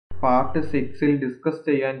Part 6 ൽ discuss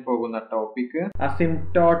ചെയ്യാൻ പോകുന്ന topic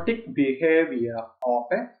asymptotic behaviour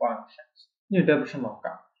of A functions. ഇനി ഡെഫിനിഷൻ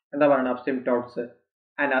നോക്കാം. എന്താ പറയുന്നത് അസിംപ്റ്റോട്സ്?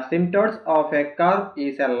 An asymptote of a curve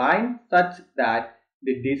is a line such that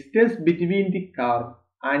the distance between the curve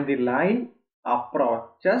and the line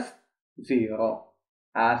approaches 0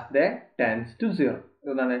 as they tends to 0.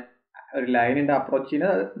 എന്താണ് ഒരു ലൈനിന്റെ approach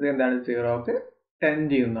ചെയ്യുന്നത് എന്താണ് സീറോക്ക് tend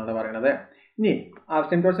ചെയ്യുന്നതാണ് പറയുന്നത്. ഇനി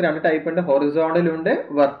അസിംപ്റ്റോട്സ് രണ്ട് ടൈപ്പ് ഉണ്ട്, ഹൊറിസോണ്ടലും ഉണ്ട്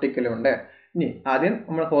വെർട്ടിക്കലും ഉണ്ട്. ഇനി ആദ്യം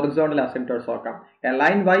നമ്മൾ ഹൊറിസോണ്ടൽ അസിംപ്റ്റോട്സ് നോക്കാം. A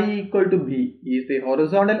line y equal to b is the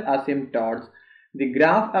horizontal asymptote. The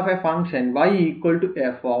graph of a function y equal to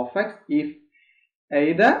f of x if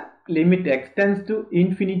either limit x tends to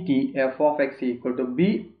infinity f of x equal to b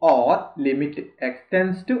or limit x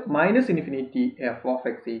tends to minus infinity f of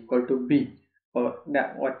x equal to b.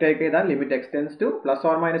 ഒറ്റയ്ക്ക് ചെയ്താൽ limit x tends two plus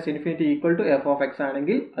or minus infinity equal to F of X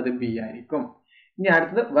ആണെങ്കിൽ അത് B ആയിരിക്കും. ഇനി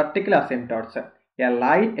അടുത്തത് vertical അസിംപ്റ്റോട്സ്. A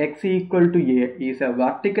line X equal to A is A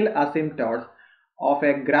vertical അസിംപ്റ്റോട്സ് of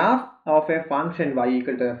a graph of a function y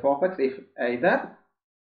equal to f of x if either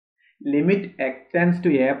limit x tends to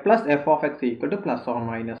a plus f of x equal to plus or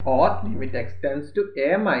minus or limit x tends to a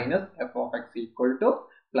minus f of x equal to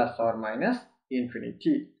plus or minus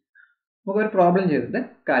infinity. നമുക്ക് ഒരു problem ചെയ്തിട്ട്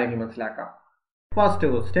കാര്യങ്ങൾ മനസ്സിലാക്കാം. First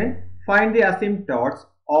question, find the അസിംപ്റ്റോട്സ്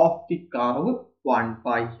of the curve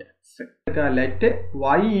 1/x. Let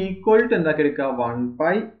y equal to എന്താക്കി എടുക്കുക,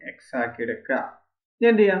 1/x ആക്കി എടുക്കുക.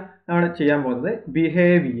 എന്ത് ചെയ്യാം, നമ്മൾ ചെയ്യാൻ പോകുന്നത്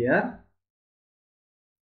behaviour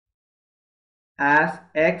as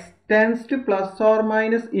x tends two plus or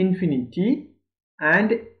minus infinity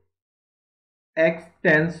and x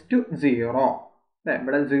tends to 0.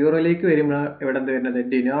 ഇവിടെ 0ലേക്ക് വരുമ്പോൾ ഇവിടെ എന്ത് വരുന്നത്,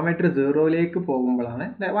 ഡിനോമിനേറ്റർ 0ലേക്ക് പോകുമ്പോഴാണ്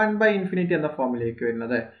 1/∞ എന്ന ഫോമിലേക്ക്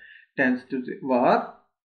വരുന്നത്. ടെൻസ് ടു വേർ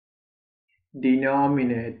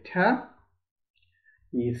ഡിനോമിനേറ്റർ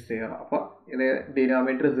ഈ 0. അപ്പോൾ ഇത്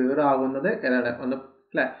ഡിനോമിനേറ്റർ 0 ആകുന്നത് ഏതാണ്, ഒന്ന്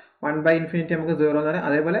അല്ലെ 1/∞ നമുക്ക് 0 എന്ന് പറയാം.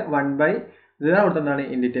 അതേപോലെ 1/0 കൊടുത്തെന്താണ്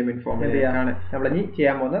ഇൻഡിറ്റർമിനന്റ് ഫോമിലേക്കാണ് നമ്മൾ ഇനി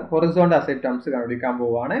ചെയ്യാൻ പോകുന്നത്. ഹൊറിസോണ്ടൽ അസിംപ്റ്റോട്സ് കണ്ടുപിടിക്കാൻ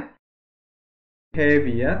പോവുകയാണ്.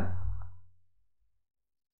 Behaviour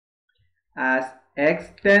as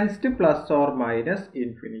x tends two plus or minus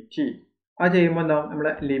infinity. അത് ചെയ്യുമ്പോൾ എന്താ,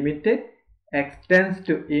 നമ്മുടെ limit x tends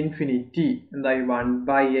to infinity എന്തായി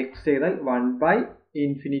 1/x ചെയ്താൽ 1/∞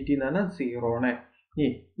 എന്ന് പറഞ്ഞാൽ 0 ആണ്. ഇനി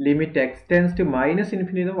limit x tends to minus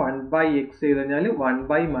infinity 1/x ചെയ്ത് കഴിഞ്ഞാൽ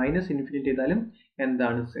 1/-∞ ചെയ്താലും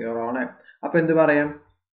എന്താണ് 0 ആണ്. അപ്പൊ എന്ത് പറയാം,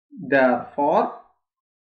 therefore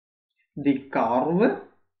the curve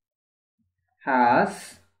has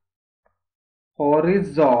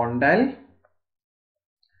horizontal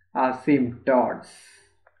asymptotes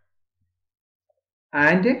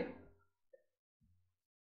and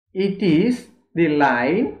it is the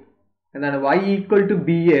line എന്താണ് y equal to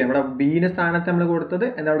B A. നമ്മുടെ ബിന്റെ സ്ഥാനത്ത് നമ്മൾ കൊടുത്തത്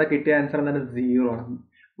എന്താ, അവിടെ കിട്ടിയ ആൻസർ എന്താണ് 0 ആണ്.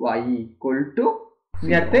 y ഈക്വൽ ടു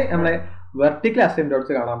അടുത്ത് നമ്മളെ വെർട്ടിക്കൽ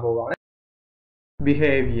അസിംപ്റ്റോട്സ് കാണാൻ പോവുകയാണ്.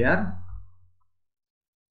 Behaviour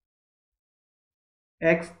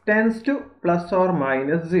x tends two plus or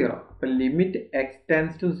minus 0. അപ്പൊ limit x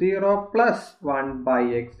tends to 0 plus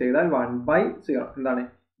 1/x ചെയ്താൽ 1/0 എന്താണ്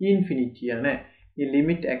ഇൻഫിനിറ്റി ആണ്. ഈ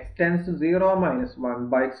limit x tends to 0 minus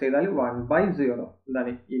 1/x ചെയ്താൽ 1/0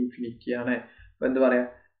 എന്താണ് ഇൻഫിനിറ്റി ആണ്. അപ്പൊ എന്ത് പറയാം,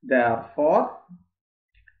 therefore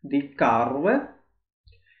the curve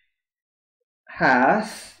has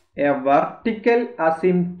a vertical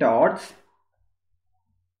asymptote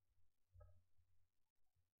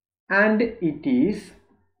and it is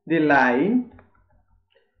the line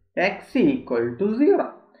x equal to 0.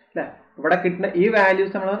 അല്ലെ, ഇവിടെ കിട്ടുന്ന ഈ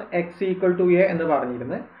വാല്യൂസ് നമ്മൾ x equal to a എന്ന്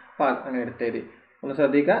പറഞ്ഞിരുന്നത്. അപ്പൊ അങ്ങനെ എടുത്തേരി ഒന്ന്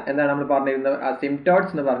ശ്രദ്ധിക്കുക. എന്താണ് നമ്മൾ പറഞ്ഞിരുന്നത്,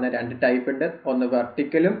 അസിംപ്റ്റോട്സ് എന്ന് പറഞ്ഞ രണ്ട് ടൈപ്പ് ഉണ്ട്, ഒന്ന്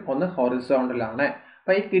വെർട്ടിക്കലും ഒന്ന് ഹൊറിസോണ്ടലും ആണ്.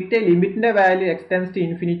 അപ്പൊ ഈ കിട്ടിയ ലിമിറ്റിന്റെ value x tends to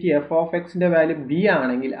infinity F of എക്സിന്റെ വാല്യൂ ബി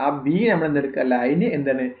ആണെങ്കിൽ ആ ബി നമ്മൾ എന്തെടുക്കുക, ലൈന്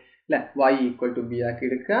എന്താണ് അല്ലെ y ഈക്വൽ ടു ബി ആക്കി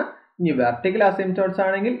എടുക്കുക. ഇനി വെർട്ടിക്കൽ അസിംപ്റ്റോട്സ്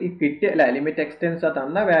ആണെങ്കിൽ ഈ കിട്ടിയ ലിമിറ്റ് എക്സ് ടെൻസ്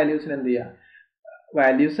തന്ന വാല്യൂസിന് എന്ത് ചെയ്യുക,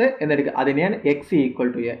 വാല്യൂസ് എന്നെടുക്കുക, അതിനെയാണ് എക്സ് ഈക്വൽ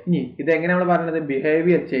ടു എ. ഇനി ഇത് എങ്ങനെ നമ്മൾ പറയുന്നത്,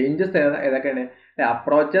 ബിഹേവിയർ ചേഞ്ചസ് ഏതൊക്കെയാണ്,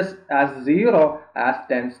 approaches as 0 as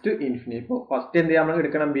tense to infinity. First എന്ത് ചെയ്യാം, നമ്മൾ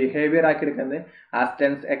എടുക്കണം ബിഹേവിയർ ആക്കി എടുക്കുന്നത് as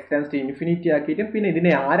tense x tends to infinity ആക്കിയിട്ടും പിന്നെ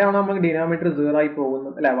ഇതിനെ ആരാണോ നമ്മൾ ഡിനോമിനേറ്റർ 0 ആയി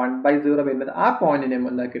പോകുന്നത് അല്ലെ 1/0 വരുന്നത് ആ പോയിന്റിനെ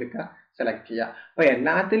എന്താക്കി എടുക്കുക, സെലക്ട് ചെയ്യുക. അപ്പൊ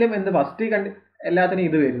എല്ലാത്തിലും എന്ത് ഫസ്റ്റ് എല്ലാത്തിനും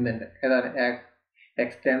ഇത് വരുന്നുണ്ട്, ഏതാണ്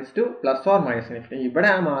x tends two plus or minus infinity.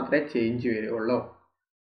 ഇവിടെ മാത്രമേ ചേഞ്ച് വരുള്ളൂ.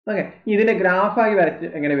 ഓക്കെ, ഇതിന്റെ ഗ്രാഫായി വരച്ച്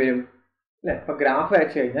എങ്ങനെ വരും അല്ലെ, ഇപ്പൊ ഗ്രാഫ്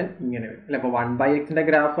വരച്ചു കഴിഞ്ഞാൽ ഇങ്ങനെ വരും അല്ലെ. ഇപ്പൊ 1/xന്റെ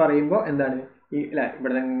ഗ്രാഫ് അറിയുമ്പോൾ എന്താണ് ഈ അല്ലെ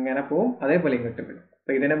ഇവിടെ ഇങ്ങനെ പോവും, അതേപോലെ ഇങ്ങോട്ട് വരും.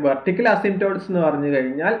 അപ്പൊ ഇതിനെ വെർട്ടിക്കൽ അസിംപ്റ്റോട്സ് എന്ന് പറഞ്ഞു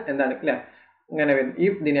കഴിഞ്ഞാൽ എന്താണ് അല്ലെ, ഇങ്ങനെ വരും. ഈ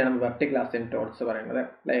ഇതിനെയാണ് വെർട്ടിക്കൽ അസിംപ്റ്റോട്സ് പറയുന്നത്.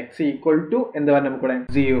 എക്സ് ഈക്വൽ ടു എന്ത് പറഞ്ഞാൽ നമുക്കിവിടെ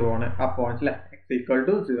 0 ആണ് ആ പോയിന്റ് അല്ലെ, എക്സ് ഈക്വൽ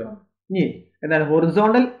ടു 0. ഇനി എന്താണ്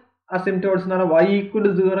ഹൊറിസോണ്ടൽ asymptotes എന്ന് പറഞ്ഞാൽ y equal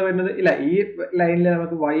to 0 വരുന്നത് ഇല്ല, ഈ ലൈനിൽ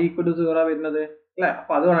നമുക്ക് y equal to 0 വരുന്നത് അല്ലെ.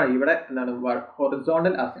 അപ്പൊ അതുകൊണ്ടാണ് ഇവിടെ എന്താണ്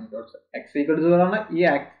ഹൊറിസോണ്ടൽ അസിംപ്റ്റോട്സ് x equal to 0 ആണ്, ഈ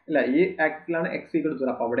ആക്സിലാണ് x equal to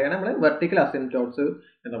 0. അപ്പൊ അവിടെയാണ് നമ്മൾ വെർട്ടിക്കൽ അസിംപ്റ്റോട്സ്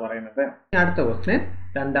എന്ന് പറയുന്നത്. അടുത്ത ക്വസ്റ്റ്യൻ,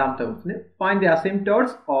 രണ്ടാമത്തെ question, find the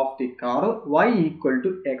അസിംപ്റ്റോട്സ് of the curve y equal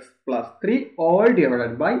to x plus 3 all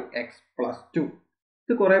divided by x plus 2.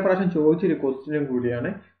 ഇത് കുറെ പ്രാവശ്യം ചോദിച്ചൊരു ക്വസ്റ്റ്യനും കൂടിയാണ്,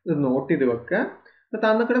 ഇത് നോട്ട് ചെയ്ത് വെക്കുക.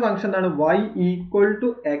 തന്നിക്കുന്ന ഫംഗ്ഷൻ എന്താണ്, y equal to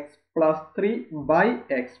x plus 3 by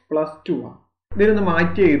x plus 2 ആണ്. ഇതിനൊന്ന്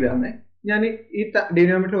മാറ്റി എഴുതുകയാണ്. ഞാൻ ഈ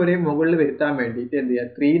ഡിനോമിനേറ്റർ ഒരേ മുകളിൽ വരുത്താൻ വേണ്ടിയിട്ട് എന്ത് ചെയ്യുക,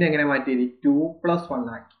 3 എങ്ങനെ മാറ്റി 2 plus 1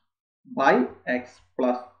 ആക്കി by x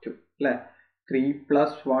plus 2 അല്ലെ. 3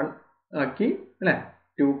 plus 1 ആക്കി അല്ലെ.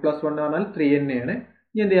 2 plus 1 എന്ന് പറഞ്ഞാൽ 3 തന്നെയാണ്.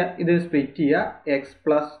 ഇനി എന്ത് ചെയ്യുക, ഇത് സ്പ്ലിറ്റ് ചെയ്യുക, x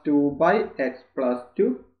plus 2 by x plus 2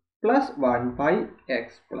 plus 1 by x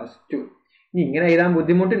plus 2. ഇനി ഇങ്ങനെ എഴുതാൻ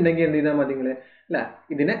ബുദ്ധിമുട്ടുണ്ടെങ്കിൽ എന്ത് ചെയ്താൽ മതി നിങ്ങൾ അല്ലെ,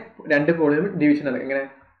 ഇതിനെ രണ്ട് കോളിനും ഡിവിഷൻ നടക്കും. എങ്ങനെ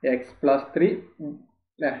x plus 3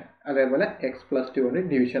 അല്ലെ, അതേപോലെ x plus 2 കൊണ്ട്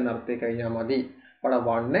ഡിവിഷൻ നടത്തി കഴിഞ്ഞാൽ മതി. അവിടെ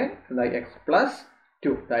 1 എന്തായി x plus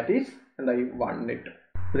 2 ദാറ്റ് ഈസ് എന്തായി 1 ഇട്ടു.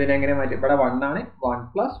 ഇതിനെ എങ്ങനെ മാറ്റി, ഇവിടെ 1 ആണ്, 1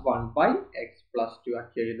 plus 1 by x plus 2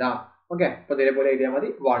 ആക്കി എഴുതാം. ഓക്കെ, അപ്പൊ ഇതേപോലെ എഴുതിയാൽ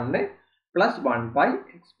മതി, 1 plus 1 by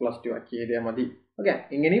x plus 2 ആക്കി എഴുതിയാൽ മതി. ഓക്കെ,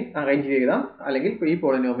 ഇങ്ങനെയും അറേഞ്ച് ചെയ്താം, അല്ലെങ്കിൽ ഈ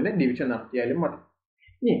പോളിനോമിനെ ഡിവിഷൻ നടത്തിയാലും മതി.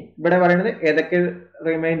 ഇനി ഇവിടെ പറയുന്നത് ഏതൊക്കെ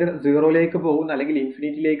റിമൈൻഡർ 0ലേക്ക് പോകുന്നു അല്ലെങ്കിൽ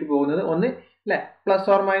ഇൻഫിനിറ്റിയിലേക്ക് പോകുന്നത്, ഒന്ന് അല്ലെ പ്ലസ്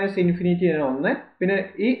ഓർ മൈനസ് ഇൻഫിനിറ്റി ഒന്ന്, പിന്നെ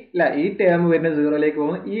ഈ ടേം വരുന്ന 0ലേക്ക്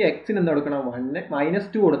പോകുന്നത്, ഈ എക്സിന് എന്താ കൊടുക്കണം, 1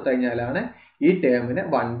 -2 കൊടുത്തു കഴിഞ്ഞാലാണ് ഈ ടേമിന്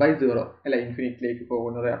 1/0 അല്ലെ ഇൻഫിനിറ്റിയിലേക്ക്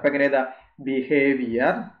പോകുന്നത്. അപ്പൊ എങ്ങനെ ഏതാ,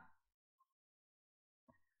 behaviour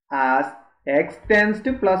as x tends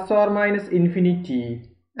to plus or minus infinity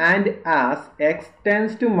and as x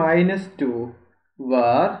tends to -2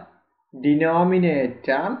 where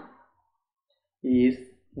denominator is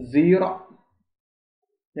 0.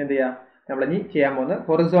 എന്ത് ചെയ്യാം, നമ്മളിനി ചെയ്യാൻ പോകുന്നത്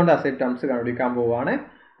ഹൊറിസോണ്ടൽ അസിംപ്റ്റോട്സ് കണ്ടുപിടിക്കാൻ പോവുകയാണ്.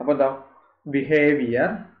 അപ്പൊ എന്താ, behaviour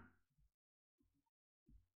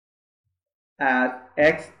as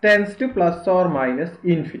x tends to plus or minus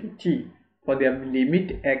infinity. For the limit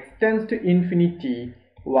x tends to infinity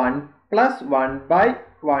 1 plus 1 by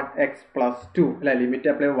 1x plus 2. Limit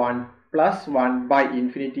apply 1 plus 1 by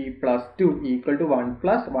infinity plus 2 equal to 1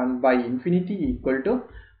 plus 1 by infinity equal to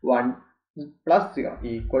 1 plus 0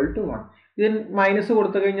 equal to 1. ഇതിന് minus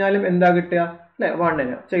കൊടുത്തു കഴിഞ്ഞാലും എന്താ കിട്ടുക അല്ലെ, 1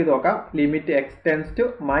 ചെയ്ത് നോക്കാം. Limit x tends to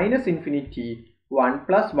minus infinity 1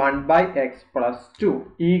 plus 1 by x plus 2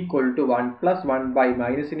 equal to 1 plus 1 by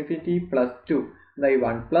minus infinity plus 2 അതായത്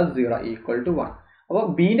 1 plus 0 equal to 1. അപ്പോൾ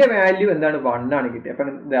ബിന്റെ വാല്യൂ എന്താണ്, 1 ആണ് കിട്ടിയത്. അപ്പൊ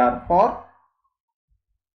therefore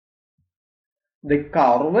the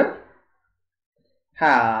curve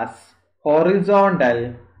has horizontal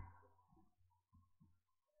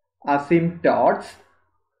asymptotes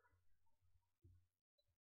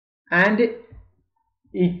and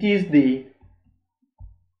it is the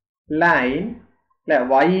line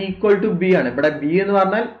y equal to b ആണ്. ഇവിടെ b എന്ന്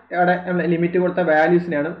പറഞ്ഞാൽ ഇവിടെ നമ്മൾ ലിമിറ്റ് കൊടുത്ത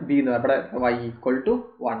വാല്യൂസിനെയാണ് b എന്ന് പറയുന്നത്. ഇവിടെ y equal to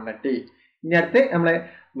 1 ഇനി അടുത്ത് നമ്മളെ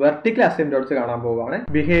വെർട്ടിക്കൽ അസിംപ്റ്റോട്സ് കാണാൻ പോവുകയാണ്.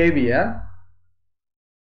 Behaviour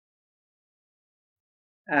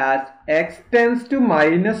as x tends to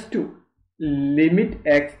 -2 limit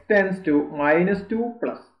x tends to -2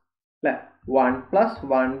 plus 1 plus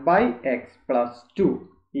 1 by x plus 2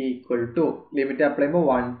 equal to limit apply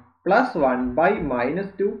 1 plus 1 by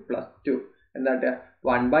 -2 plus 2 എന്താ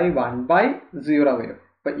 1 by 1 by 0 വരും.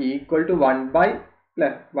 അപ്പൊ equal to 1 by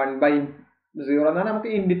 0 എന്നാണ് നമുക്ക്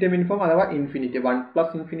ഇൻഡിറ്റർമിനന്റ് ഫോം അഥവാ ഇൻഫിനിറ്റി. 1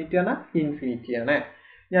 പ്ലസ് ഇൻഫിനിറ്റി ആണ് infinity ആണ്.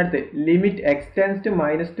 ഇനി അടുത്ത് limit x tends to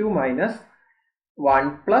 -2 minus 1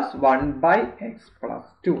 plus 1 by x plus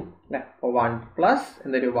 2 അല്ലെ. അപ്പോൾ 1 പ്ലസ്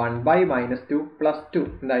എന്തൊരു 1 by -2 plus 2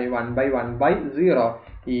 എന്തായി 1 by 1 by 0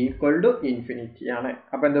 equal to infinity ആണ്.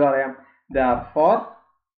 അപ്പൊ എന്ത് പറയാം, therefore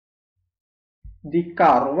the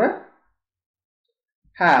curve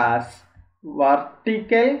has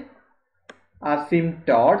vertical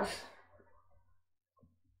asymptotes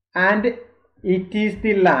and it is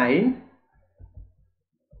the line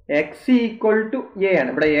x equal to a ആണ്.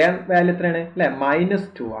 ഇവിടെ a വാല്യൂ എത്രയാണ് അല്ലെ,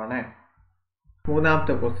 -2 ആണ്.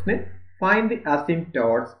 മൂന്നാമത്തെ question, find the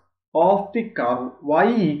അസിംപ്റ്റോട്സ് of the curve y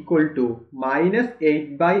equal to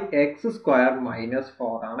 -8/x²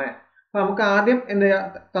 -4 ആണ്. അപ്പൊ നമുക്ക് ആദ്യം എന്താ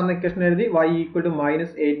തന്ന ഇക്വേഷൻ എഴുതി y equal to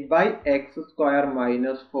 -8/x²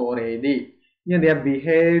 -4 എഴുതി. ഇനി എന്താ,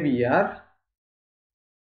 behaviour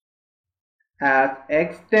as x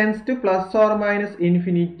tends to plus or minus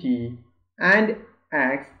infinity and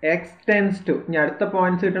as x tends to, ഇനി അടുത്ത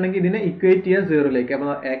പോയിന്റ്സ് കിട്ടണമെങ്കിൽ ഇതിനെ ഇക്വേറ്റ് ചെയ്യാൻ 0ലേക്ക്. അപ്പൊ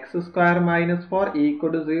x² -4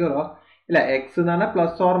 equal to 0 ഇല്ല, x എന്ന് പറഞ്ഞാൽ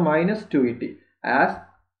പ്ലസ് ഓർ മൈനസ് 2 കിട്ടി. As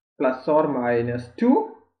plus or minus 2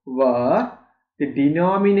 where the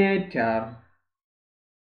denominator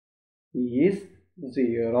is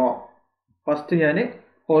 0. First ഞാൻ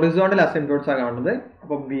horizontal asymptotes ആണ് കാണുന്നത്.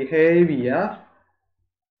 അപ്പോൾ behavior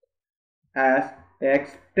as x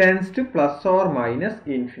tends to plus or minus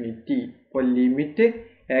infinity. അപ്പോൾ limit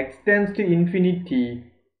x tends to infinity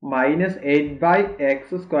minus 8 by x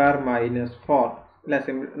square minus 4.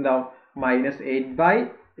 എന്താവും minus 8 by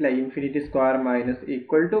infinity square minus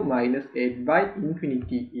equal to minus 8 by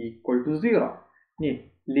infinity equal to 0.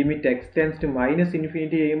 Limit x tends to minus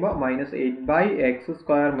infinity ചെയ്യുമ്പോൾ minus 8 by x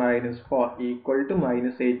square minus 4 equal to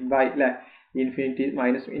minus 8 by infinity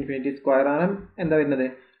minus infinity square ആണ് എന്താ വരുന്നത്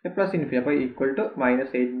plus infinity. അപ്പോൾ equal to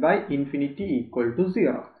minus 8 by infinity equal to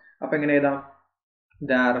 0. അപ്പോൾ എങ്ങനെ എഴുതാം?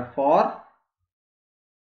 Therefore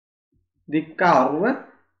the curve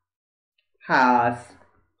has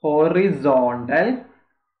horizontal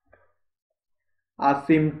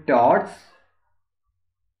asymptotes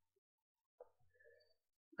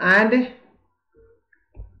and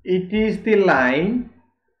it is the line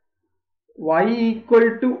y equal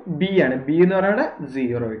to b ആണ്. b എന്ന് പറയുന്നത്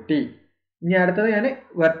 0t. ഇനി അടുത്തത് ഞാൻ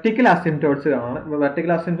വെർട്ടിക്കൽ അസിംപ്റ്റോട്സ് കാണണം.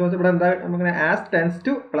 വെർട്ടിക്കൽ അസിംപ്റ്റോട്സ് ഇവിടെ എന്താ നമുക്ക് as tense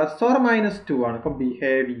two plus or minus 2 ആണ്. അപ്പോൾ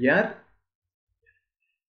behaviour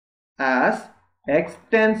as x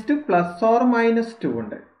tends two plus or minus 2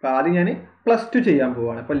 ഉണ്ട്. അപ്പോൾ ആദ്യം ഞാൻ +2 ചെയ്യാൻ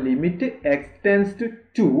പോവുകയാണ്. അപ്പോൾ ലിമിറ്റ് എക്സ് ടെൻസ് ടു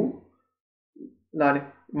 2 എന്താണ്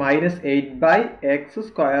minus 8 by x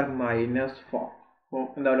square minus 4.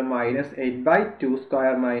 എന്താണ് minus 8 by 2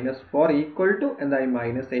 square minus 4 equal to എന്തായി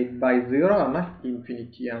minus 8 by 0 ആണ്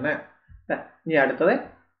ഇൻഫിനിറ്റി ആണ്. ഇനി അടുത്തത്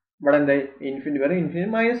ഇവിടെ എന്തായി ഇൻഫിനിറ്റി വരും.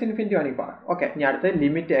 ഇൻഫിനിറ്റി മൈനസ് ഇൻഫിനിറ്റി ആണ് ഈ പറയാം. ഓക്കെ. ഇനി അടുത്തത്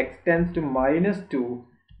limit x tends to -2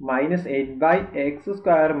 minus 8 by x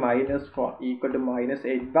square minus 4 equal to minus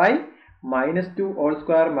 8 by -2 whole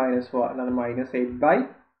square minus 4 എന്താണ് minus 8 by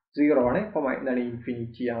 0 ആണ്. അപ്പോൾ എന്താണ്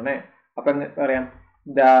ഇൻഫിനിറ്റി ആണ്. അപ്പോൾ എന്താ പറയാം?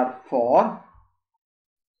 Therefore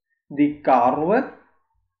the curve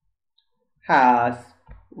has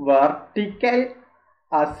vertical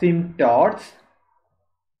asymptotes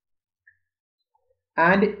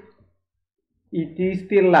and it is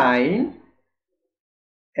the line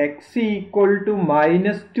x equal to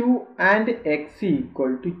 -2 and x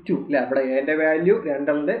equal to 2. അല്ലേ? അവിടെ എൻ്റെ വാല്യൂ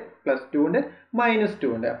രണ്ടുണ്ട്, +2 ഉണ്ട്,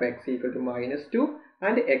 -2 ഉണ്ട്. അപ്പോൾ x equal to -2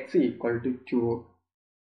 and x equal to 2.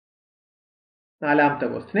 നാലാമത്തെ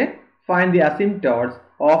question find the അസിംപ്റ്റോട്സ്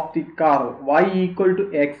of the curve y equal to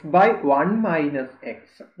x by 1 minus x.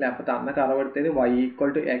 അല്ലേ? അപ്പോൾ തന്ന കർവ് എടുത്തത് y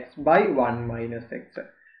equal to x by 1 minus x.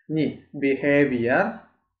 ഇനി behaviour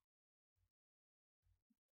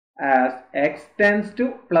as x tends to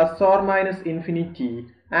plus or minus infinity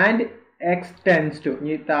and x tends to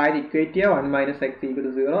ഇനി താഴെ equate ചെയ്യുക 1 minus x equal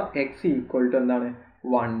to 0 x equal to എന്താണ്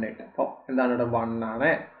 1 ഇട്ട്. അപ്പോൾ എന്താണ് ഇവിടെ 1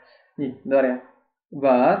 ആണ്. ഇനി എന്താ പറയുക?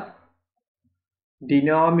 where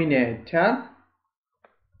denominator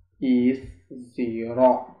is 0.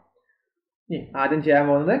 ഇനി ആദ്യം ചെയ്യാൻ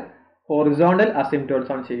പോകുന്നത് ഹൊറിസോണ്ടൽ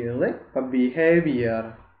അസിംപ്റ്റോട്സ് ആണ് ചെയ്യുന്നത്. അപ്പോൾ behaviour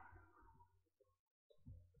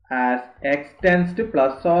as x tends to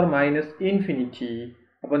plus or minus infinity.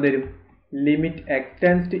 അപ്പോൾ എന്തായാലും limit x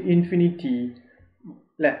tends to infinity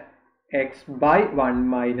അല്ലേ x by 1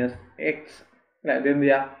 minus x അല്ലേ? ഇത് എന്ത്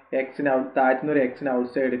ചെയ്യുക? എക്സിന് താഴത്തുനിന്ന് ഒരു എക്സിന് ഔട്ട്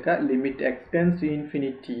സൈഡ് എടുക്കുക. Limit x tends to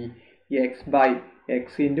infinity x by x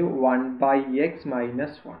into 1 by x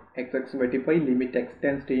minus 1. x വെട്ടിപ്പോയി limit x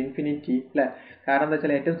tends to infinity അല്ലേ? കാരണം എന്താ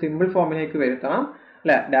വെച്ചാൽ ഏറ്റവും സിമ്പിൾ ഫോമിലേക്ക് വരുത്തണം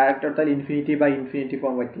അല്ലേ? ഡയറക്റ്റ് എടുത്താൽ ഇൻഫിനിറ്റി ബൈ ഇൻഫിനിറ്റി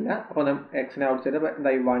ഫോം പറ്റില്ല. അപ്പോൾ എക്സിന് ഔട്ട് സൈഡ്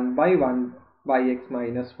എന്തായി 1 by 1 by x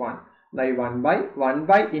minus 1 എന്തായി 1 by 1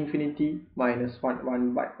 by infinity minus 1 1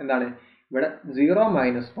 by എന്താണ് ഇവിടെ 0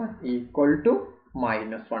 minus 1 equal to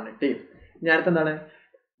 -1 ഇട്ടി. ഇനി അടുത്ത് എന്താണ്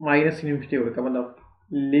മൈനസ് ഇൻഫിനിറ്റി കൊടുക്കുക. അപ്പോൾ എന്താ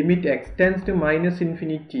limit x tends to minus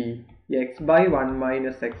infinity x by 1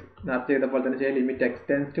 minus x. നേരത്തെ ചെയ്തപ്പോൾ തന്നെ ചെയ്യാം. Limit x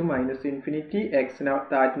tends to minus infinity എക്സിന്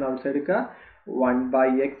താഴത്തുനിന്ന് ഔട്ട് സൈഡ് എടുക്കുക 1 by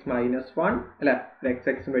x minus 1 അല്ലേ?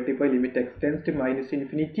 x വെട്ടിപ്പോയി limit x tends to minus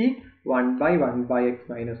infinity 1 by 1 by x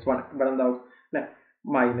minus 1 ഇവിടെ എന്താവും അല്ലേ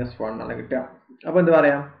 -1 ആണ് കിട്ടുക. അപ്പോൾ എന്ത്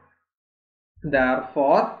പറയാം?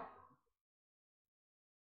 Therefore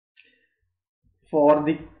for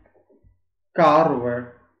the curve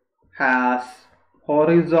has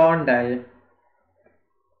horizontal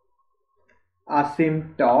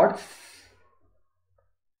asymptotes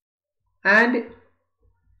and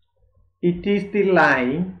it is the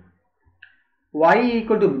line y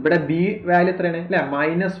equal to ഇവിടെ b വാല്യൂ എത്രയാണ് അല്ലേ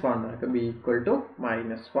 -1 ആണ്. b equal to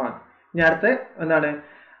 -1. ഇനി അടുത്ത് എന്താണ്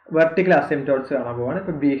വെർട്ടിക്കൽ അസിംപ്റ്റോട്സ് കാണാൻ പോവാണ്.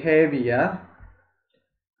 ഇപ്പോൾ behaviour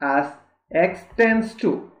as x tends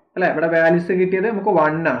to അല്ലേ? ഇവിടെ വാല്യൂസ് കിട്ടിയത് നമുക്ക്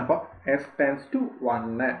 1 ആണ്. അപ്പോൾ x tends to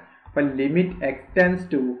 1. അപ്പോൾ ലിമിറ്റ് x tends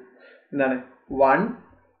to എന്താണ് 1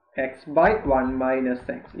 x by 1 minus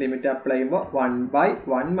x. Limit apply ചെയ്യുമ്പോൾ 1 by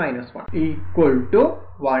 1 minus 1 equal to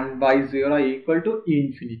 1 by 0 equal to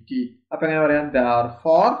infinity. അപ്പോൾ എങ്ങനെ പറയാം?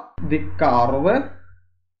 Therefore, the curve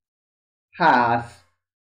has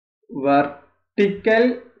vertical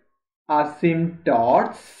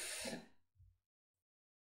asymptotes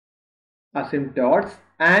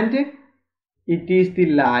and it is the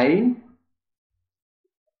line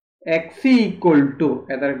x equal to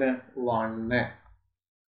 1.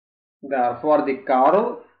 Therefore, the curve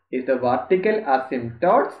is the vertical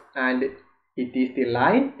asymptotes and it is the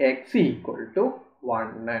line x equal to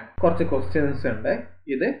 1. കുറച്ച് questions ഉണ്ട്,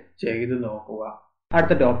 ഇത് ചെയ്തു നോക്കുക.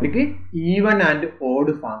 അടുത്ത topic even and odd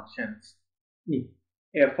functions.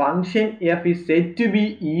 A function f is said to be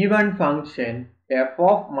even function f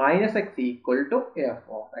of minus x equal to f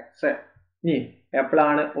of x.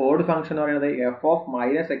 എപ്പോഴാണ് odd function എന്ന് പറയുന്നത്? f of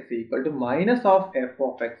minus x equal to minus of f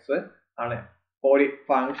of x ആണ്. ഒരു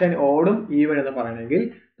function ഓടും even എന്ന് പറയണമെങ്കിൽ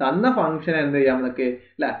തന്ന function എന്ത് ചെയ്യാം നമുക്ക്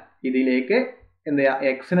അല്ലെ, ഇതിലേക്ക് എന്ത് ചെയ്യാം,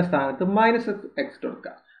 എക്സിന്റെ സ്ഥാനത്ത് മൈനസ് എക്സ്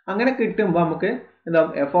കൊടുക്കുക. അങ്ങനെ കിട്ടുമ്പോൾ നമുക്ക് എന്താ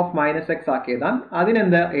എഫ് ഓഫ് മൈനസ് എക്സ് ആക്കി എഴുതാം.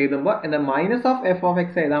 അതിനെന്താ എഴുതുമ്പോൾ എന്താ minus of F of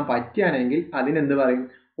X എഴുതാൻ പറ്റുകയാണെങ്കിൽ അതിനെന്ത് പറയും?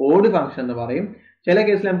 ഓഡ് ഫംഗ്ഷൻ എന്ന് പറയും. ചില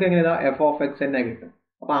കേസിൽ നമുക്ക് എങ്ങനെ എഴുതാം? എഫ് ഓഫ് എക്സ് തന്നെ കിട്ടും.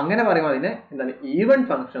 അപ്പൊ അങ്ങനെ പറയുമ്പോൾ അതിനെ എന്താണ് ഈവൻ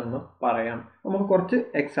ഫംഗ്ഷൻ എന്ന് പറയാം. നമുക്ക് കുറച്ച്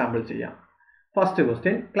എക്സാമ്പിൾ ചെയ്യാം. First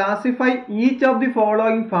question, classify each of the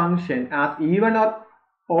following function as even or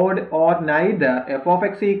odd or neither. F of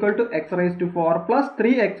x equal to x raised to 4 plus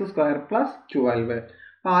 3x square plus 12.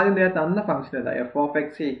 അപ്പോൾ ആദ്യം നേരത്തെ തന്ന ഫംഗ്ഷൻ ഏതാ? f of x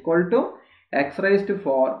equal to x raised to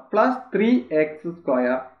 4 plus 3x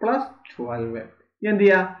square plus 12. എന്ത്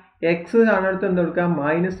ചെയ്യുക? x ആണെടുത്ത് എന്ത് കൊടുക്കുക?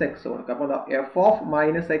 Minus X കൊടുക്കുക. അപ്പോൾ f of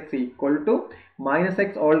minus x equal to minus x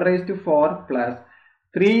all raised to 4 plus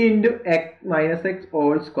 3 into x minus x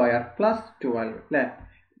whole square plus 12 അല്ലേ.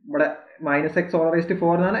 ഇവിടെ minus X all റേസ്റ്റ്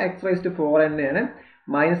 4 എന്നാണ്, എക്സ് റേസ്റ്റ് 4 തന്നെയാണ്.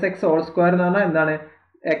 മൈനസ് എക്സ് ഹോൾ സ്ക്വയർ എന്ന് പറഞ്ഞാൽ എന്താണ്?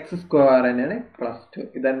 എക്സ് സ്ക്വയർ തന്നെയാണ് പ്ലസ് 2.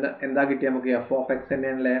 ഇതെന്താ കിട്ടിയ നമുക്ക്? എഫ് ഓഫ് എക്സ്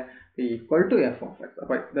തന്നെയാണല്ലേ, equal to F of X.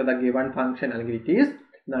 അപ്പൊ ഇതെന്താ ഗിവൺ ഫംഗ്ഷൻ അല്ലെങ്കിൽ ഇറ്റ് ഈസ്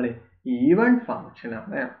എന്താണ്? ഈവൺ ഫംഗ്ഷൻ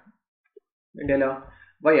ആണ്. ഇല്ലല്ലോ.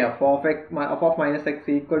 അപ്പൊ F of minus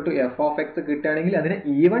X equal to F of X കിട്ടുകയാണെങ്കിൽ അതിന്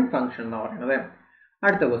ഈവൺ ഫംഗ്ഷൻ എന്നാണ് പറയുന്നത്.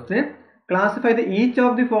 അടുത്ത question, classify each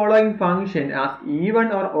of the following function as even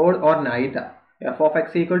or odd or neither. F of x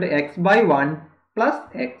equal to x by 1 plus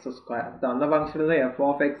x square. തന്ന function f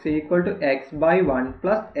of x equal to x by 1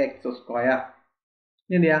 plus x square.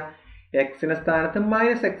 എന്ത് ചെയ്യാ? എക്സിന്റെ സ്ഥാനത്ത്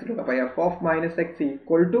minus X എടുക്കുക. അപ്പൊ f of minus x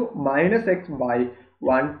equal to minus x by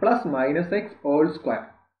 1 plus minus x whole square.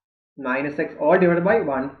 Minus x all divided by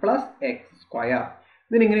 1 plus x square.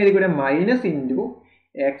 ഇതിനിങ്ങനെ ഇരിക്കും, minus into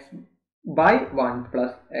X by 1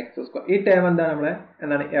 plus x square. ഈ term എന്താണ്? നമ്മളെ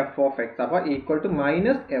എന്താണ്? f of x. അപ്പൊ equal to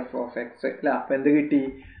minus F of X അല്ല. അപ്പൊ എന്ത് കിട്ടി?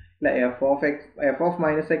 അല്ല, എഫ് ഓഫ്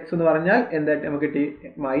മൈനസ് എക്സ് എന്ന് പറഞ്ഞാൽ എന്തായിട്ട് നമുക്ക് കിട്ടി?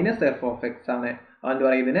 മൈനസ് എഫ് ഓഫ് എക്സ് ആണ്. അതെന്ത്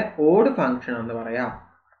പറയും? ഇതിനെ ഓഡ് ഫംഗ്ഷൻ എന്ന് പറയാം.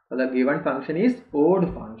 അത് given function is odd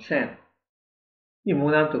function. ഈ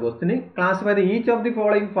മൂന്നാമത്തെ ക്വസ്റ്റിന്, classify each of the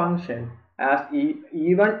following function as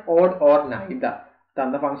even, odd or neither.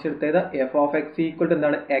 തന്ന ഫംഗ്ഷൻ എടുത്തത് F of X equal to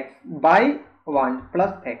എന്താണ്? എക്സ് ബൈ 1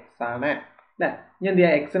 plus x ആണ് അല്ലെ. ഇനി എന്ത്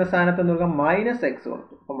ചെയ്യാം? എക്സിന്റെ സ്ഥാനത്ത് എന്ന് കൊടുക്കാം മൈനസ് എക്സ്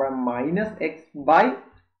കൊടുത്തു. അപ്പോൾ minus X by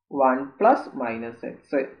 1 plus minus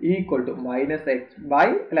X equal to minus X by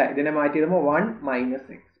അല്ലെ. ഇതിനെ മാറ്റി എഴുതുമ്പോൾ 1 മൈനസ്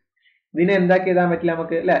എക്സ്. ഇതിനെ എന്താക്കി എഴുതാൻ പറ്റില്ല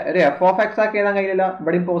നമുക്ക് അല്ലെ? ഒരു എഫ് ഓഫ് എക്സ് ആക്കി എഴുതാൻ കഴിയില്ല.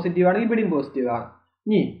 ഇവിടെയും പോസിറ്റീവ് ആണ്, ഇവിടെയും പോസിറ്റീവ് ആണ്.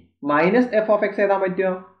 ഇനി മൈനസ് എഫ് ഓഫ് എക്സ് എഴുതാൻ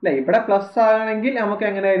പറ്റുമോ? അല്ലെ, ഇവിടെ പ്ലസ് ആണെങ്കിൽ നമുക്ക്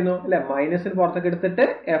എങ്ങനെയായിരുന്നു അല്ലെ? മൈനസിന് പുറത്തേക്ക് എടുത്തിട്ട്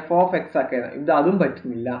എഫ് ഓഫ് എക്സ് ആക്കി എഴുതാം. ഇത് അതും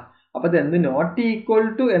പറ്റുന്നില്ല. അപ്പൊ ഇത് എന്ത്? നോട്ട് ഈക്വൽ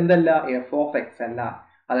ടു എന്തല്ല? എഫ് ഓഫ് എക്സ് അല്ല.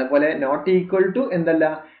 അതേപോലെ നോട്ട് ഈക്വൽ ടു എന്തല്ല?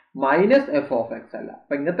 മൈനസ് എഫ് ഓഫ് എക്സ് അല്ല.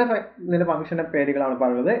 അപ്പൊ ഇങ്ങനത്തെ ഇതിന്റെ ഫംഗ്ഷന്റെ പേരുകളാണ്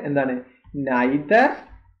പറയുന്നത്. എന്താണ്? Neither,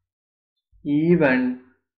 even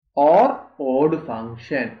or odd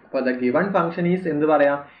function. അപ്പൊ ദ ഗിവൺ ഫംഗ്ഷൻ ഈസ് എന്ത്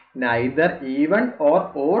പറയാം? Neither, even or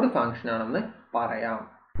odd function ആണെന്ന് പറയാം.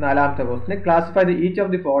 നാലാമത്തെ question, classify each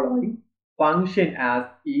of the following function as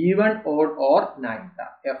even, odd or neither.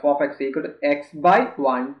 F of x equal to x by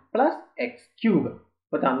 1 plus x cube.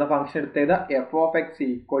 അപ്പോൾ തന്ന function എടുത്തത് f of x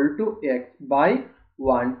equal to x by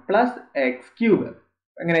 1 plus x cube.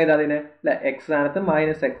 എങ്ങനെ ചെയ്താൽ അതിന് അല്ലെ? X സ്ഥാനത്ത്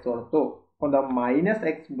minus X കൊടുത്തു. അപ്പോൾ എന്താ? Minus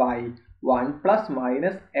X by 1 plus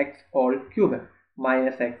minus X whole cube.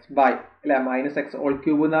 Minus X by അല്ലെ, മൈനസ് എക്സ് ഹോൾ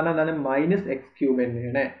ക്യൂബ് എന്ന് പറഞ്ഞാൽ എന്താണ്? മൈനസ് എക്സ് ക്യൂബ്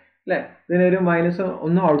തന്നെയാണ് അല്ലെ. ഇതിനൊരു മൈനസ്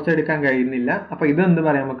ഒന്നും ഔട്ട്സൈഡ് എടുക്കാൻ കഴിയുന്നില്ല. അപ്പൊ ഇതെന്ത്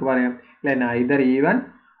പറയാം? നമുക്ക് പറയാം അല്ലെ, neither even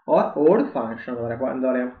or odd function എന്ന് പറയാം. അപ്പൊ എന്താ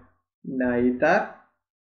പറയാം? നൈദർ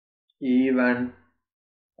ഈവൻ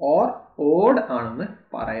ഓർ ഓഡ് ആണെന്ന്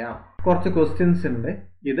പറയാം. കുറച്ച് ക്വസ്റ്റ്യൻസ് ഉണ്ട്,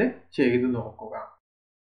 ഇത് ചെയ്തു നോക്കുക.